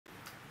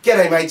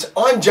G'day mates,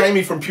 I'm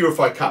Jamie from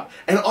PurifiCup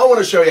and I want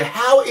to show you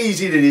how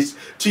easy it is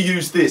to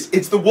use this.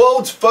 It's the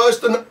world's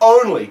first and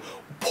only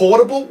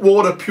portable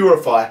water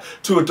purifier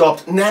to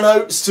adopt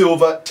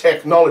Nano-Silver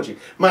technology.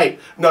 Mate,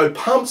 no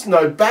pumps,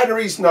 no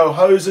batteries, no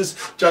hoses,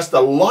 just a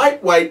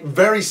lightweight,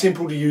 very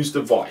simple to use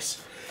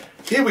device.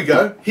 Here we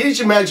go, here's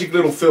your magic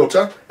little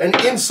filter and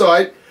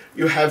inside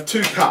you have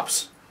 2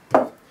 cups.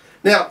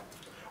 Now,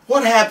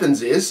 what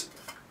happens is,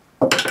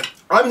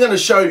 I'm going to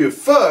show you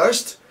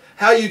first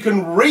how you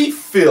can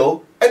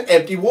refill an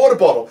empty water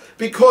bottle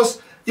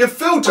because your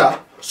filter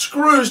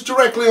screws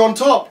directly on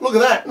top. Look at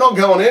that, not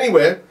going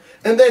anywhere.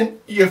 And then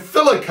your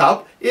filler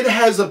cup, it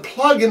has a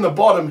plug in the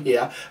bottom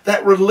here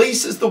that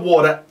releases the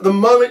water the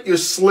moment you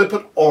slip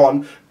it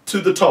on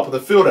to the top of the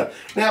filter.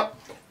 Now,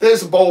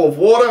 there's a bowl of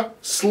water,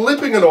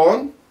 slipping it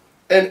on,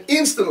 and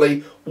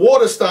instantly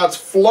water starts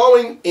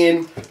flowing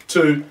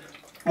into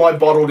my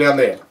bottle down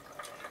there.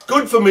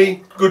 Good for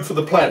me, good for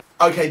the planet.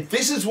 Okay,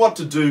 this is what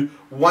to do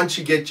once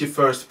you get your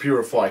first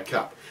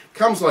PurifiCup.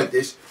 Comes like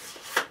this.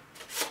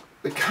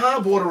 The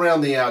cardboard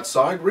around the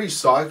outside,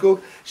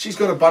 recycled. She's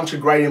got a bunch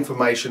of great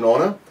information on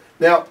her.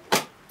 Now,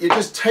 you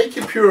just take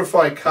your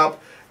PurifiCup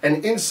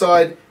and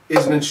inside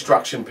is an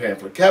instruction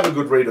pamphlet. Have a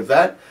good read of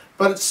that,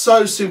 but it's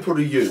so simple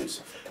to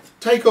use.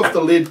 Take off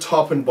the lid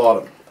top and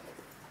bottom.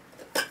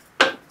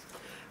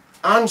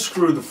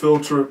 Unscrew the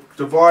filter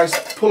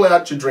device, pull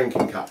out your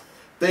drinking cup.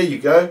 There you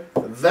go,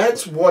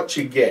 that's what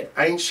you get.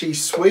 Ain't she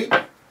sweet?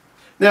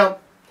 Now,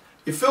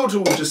 your filter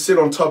will just sit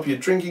on top of your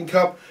drinking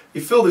cup. You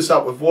fill this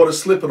up with water,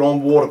 slip it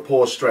on, water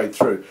pours straight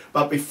through.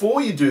 But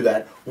before you do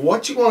that,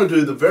 what you want to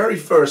do the very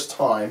first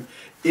time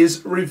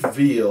is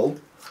reveal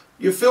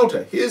your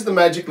filter. Here's the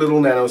magic little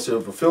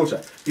Nano-Silver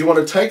filter. You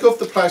want to take off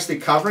the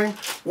plastic covering.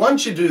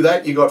 Once you do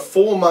that, you got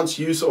 4 months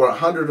use or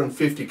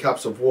 150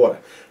 cups of water.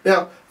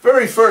 Now,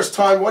 very first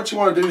time, what you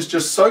want to do is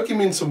just soak him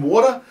in some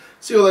water.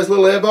 See all those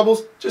little air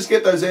bubbles? Just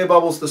get those air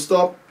bubbles to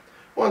stop.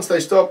 Once they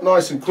stop,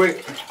 nice and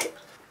quick,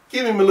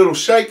 give him a little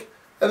shake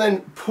and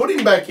then put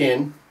him back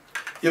in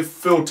your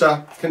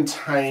filter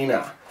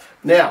container.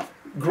 Now,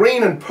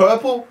 green and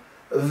purple,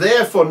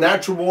 they're for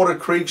natural water,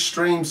 creeks,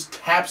 streams,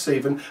 taps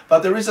even,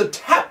 but there is a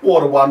tap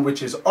water one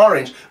which is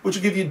orange, which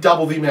will give you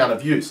double the amount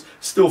of use,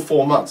 still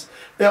 4 months.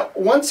 Now,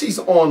 once he's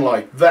on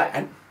like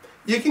that,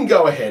 you can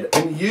go ahead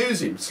and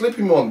use him, slip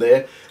him on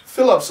there,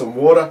 fill up some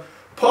water,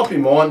 pop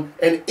him on,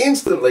 and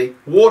instantly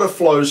water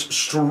flows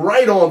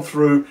straight on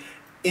through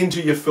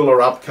into your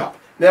filler up cup.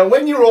 Now,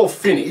 when you're all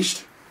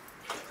finished,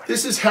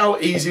 this is how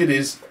easy it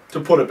is to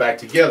put it back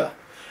together.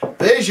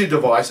 There's your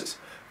devices.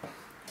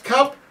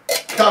 Cup,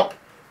 cup,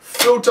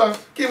 filter,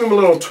 give him a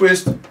little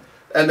twist,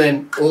 and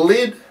then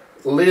lid,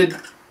 lid,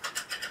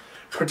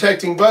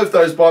 protecting both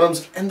those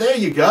bottoms, and there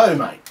you go,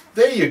 mate.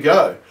 There you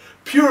go.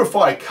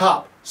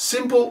 PurifiCup.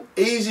 Simple,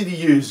 easy to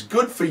use,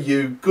 good for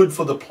you, good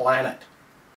for the planet.